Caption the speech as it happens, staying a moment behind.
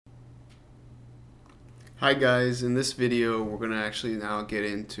Hi guys, in this video we're going to actually now get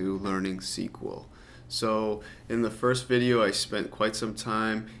into learning SQL. So in the first video I spent quite some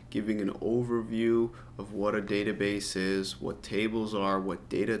time giving an overview of what a database is, what tables are, what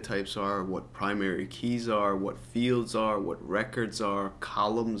data types are, what primary keys are, what fields are, what records are,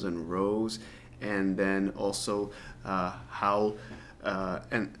 columns and rows, and then also how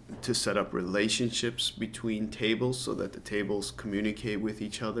and to set up relationships between tables so that the tables communicate with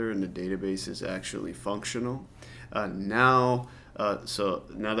each other and the database is actually functional. So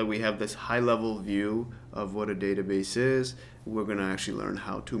now that we have this high-level view of what a database is, we're going to actually learn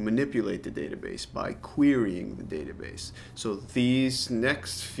how to manipulate the database by querying the database. So these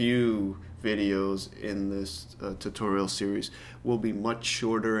next few videos in this tutorial series will be much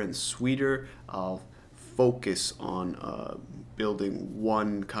shorter and sweeter. I'll focus on building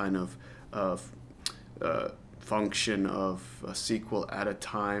one kind of function of SQL at a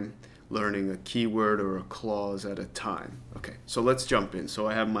time, learning a keyword or a clause at a time. Okay, so let's jump in. So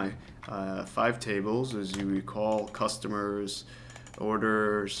I have my 5 tables, as you recall: customers,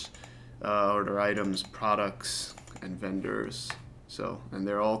 orders, order items, products, and vendors. So, and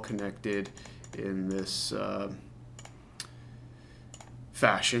they're all connected in this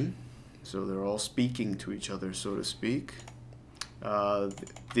fashion. So they're all speaking to each other, so to speak.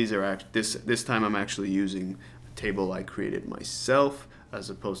 This time I'm actually using a table I created myself,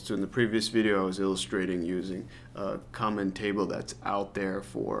 as opposed to in the previous video I was illustrating using a common table that's out there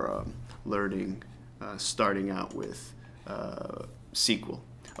for learning, starting out with SQL.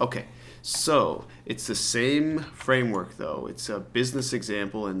 Okay, so it's the same framework though. It's a business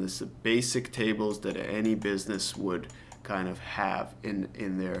example, and it's the basic tables that any business would kind of have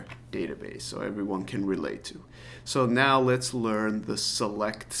in their database, so everyone can relate to. So now let's learn the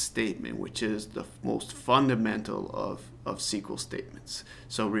select statement, which is the most fundamental of SQL statements.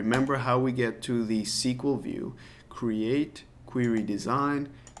 So remember how we get to the SQL view: create, query design,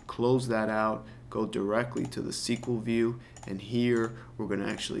 close that out, go directly to the SQL view, and here we're going to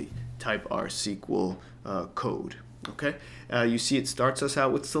actually type our SQL code. Okay, you see it starts us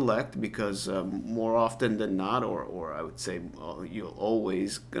out with select because more often than not, or I would say you're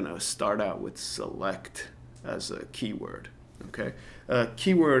always gonna start out with select as a keyword. Okay,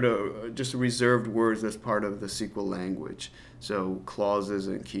 keyword are just reserved words as part of the SQL language. So clauses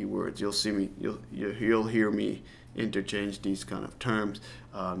and keywords, you'll hear me interchange these kind of terms.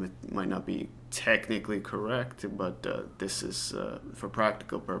 It might not be technically correct, but this is for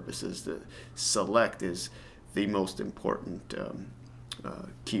practical purposes. The select is the most important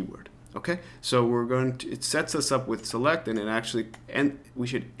keyword. Okay, so we're going to, it sets us up with select, and it actually, we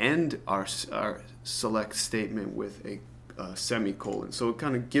should end our select statement with a semicolon. So it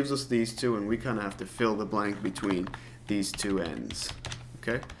kind of gives us these two, and we kind of have to fill the blank between these two ends.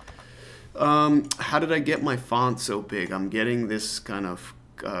 Okay, how did I get my font so big? I'm getting this kind of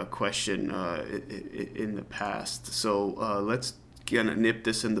question in the past. So let's gonna nip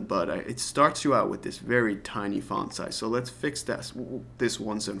this in the bud. It starts you out with this very tiny font size, so let's fix this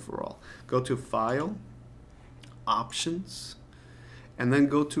once and for all. Go to File, Options, and then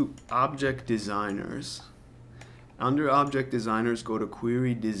go to Object Designers. Under Object Designers, go to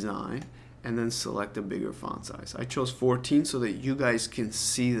Query Design, and then select a bigger font size. I chose 14 so that you guys can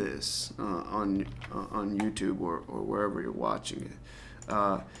see this on YouTube or wherever you're watching it.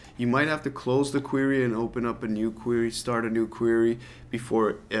 You might have to close the query and open up a new query, start a new query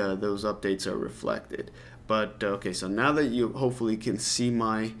before those updates are reflected. But okay, so now that you hopefully can see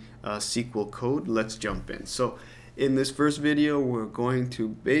my SQL code, let's jump in. So in this first video, we're going to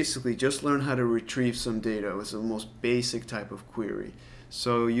basically just learn how to retrieve some data. It's the most basic type of query.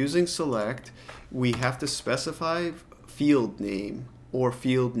 So using select, we have to specify field name or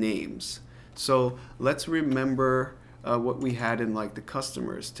field names. So let's remember what we had in like the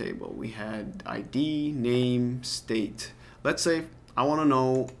customers table. We had ID, name, state. Let's say I want to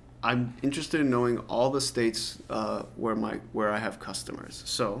know, I'm interested in knowing all the states where I have customers.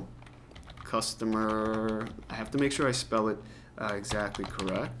 So customer, I have to make sure I spell it exactly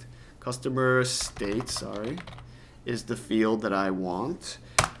correct. Customer state, sorry, is the field that I want.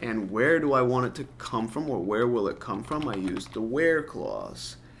 And where do I want it to come from, or where will it come from? I use the where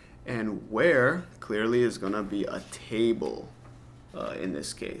clause. And where clearly is going to be a table in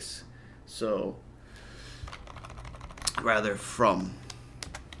this case. So rather from,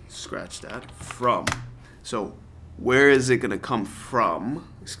 scratch that, from. So where is it going to come from?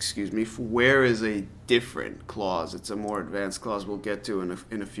 Excuse me, where is a different clause. It's a more advanced clause we'll get to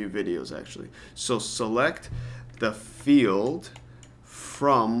in a few videos actually. So select the field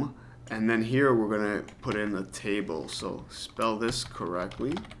from, and then here we're going to put in the table. So spell this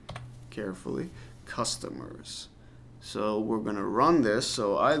correctly, carefully. customers. So we're going to run this.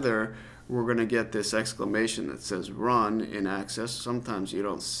 So either we're going to get this exclamation that says run in Access. Sometimes you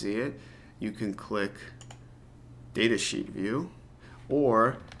don't see it. You can click datasheet view,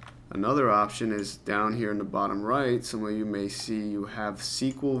 or another option is down here in the bottom right. Some of you may see you have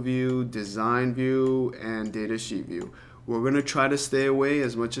SQL view, design view, and datasheet view. We're going to try to stay away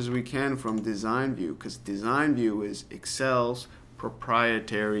as much as we can from design view, because design view is Excel's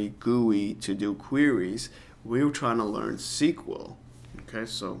proprietary GUI to do queries. We're trying to learn SQL. Okay,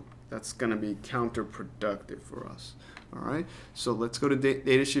 so that's going to be counterproductive for us. All right, so let's go to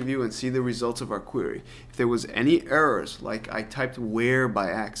datasheet view and see the results of our query. If there was any errors, like I typed where by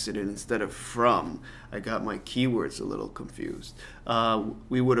accident instead of from, I got my keywords a little confused,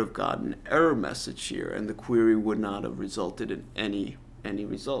 we would have gotten an error message here, and the query would not have resulted in any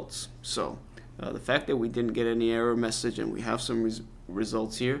results. So the fact that we didn't get any error message and we have some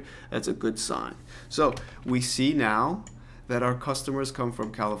results here, that's a good sign. So we see now that our customers come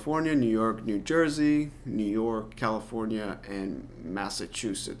from California, New York, New Jersey, New York, California, and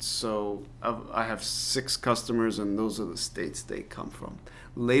Massachusetts. So I have 6 customers, and those are the states they come from.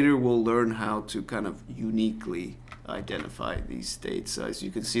 Later we'll learn how to kind of uniquely identify these states. As you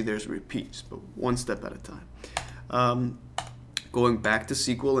can see, there's repeats, but one step at a time. Going back to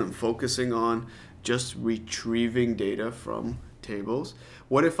SQL and focusing on just retrieving data from tables.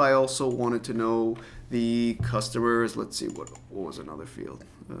 What if I also wanted to know the customers? Let's see, what was another field?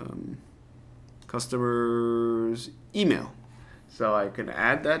 Customers email. So I can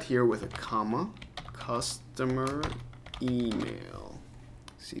add that here with a comma, customer email.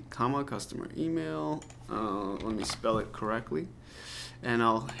 See, comma, customer email. Let me spell it correctly. And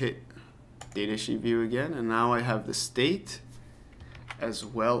I'll hit datasheet view again, and now I have the state as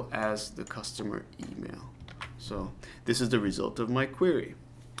well as the customer email. So this is the result of my query.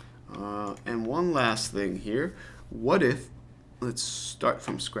 And one last thing here. What if, let's start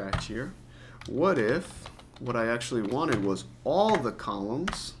from scratch here. What if what I actually wanted was all the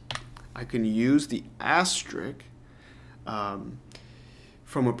columns? I can use the asterisk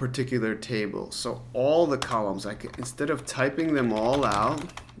from a particular table. So all the columns, I can, instead of typing them all out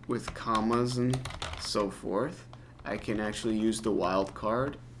with commas and so forth, I can actually use the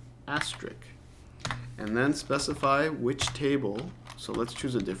wildcard asterisk and then specify which table. So let's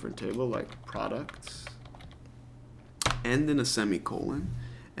choose a different table like products, end in a semicolon,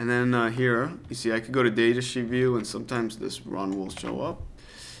 and then here you see I could go to datasheet view, and sometimes this run will show up.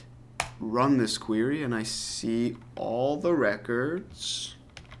 Run this query, and I see all the records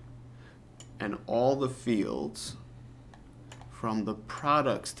and all the fields from the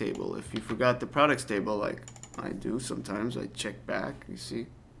products table. If you forgot the products table, like I do sometimes, I check back, you see.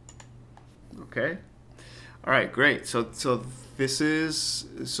 Okay. All right, great. So this is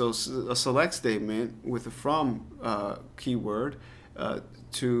a select statement with a from keyword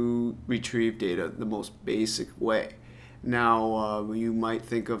to retrieve data the most basic way. Now you might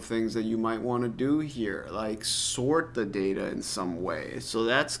think of things that you might want to do here, like sort the data in some way. So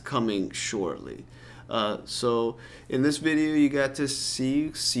that's coming shortly. So in this video you got to see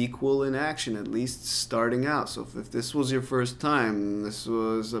SQL in action, at least starting out. So if this was your first time, this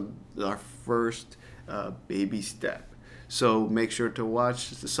was our first baby step. So make sure to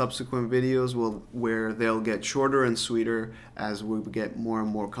watch the subsequent videos where they'll get shorter and sweeter as we get more and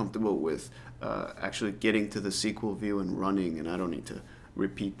more comfortable with actually getting to the SQL view and running, and I don't need to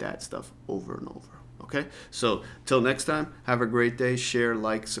repeat that stuff over and over. Okay, so till next time, have a great day. Share,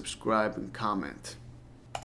 like, subscribe, and comment.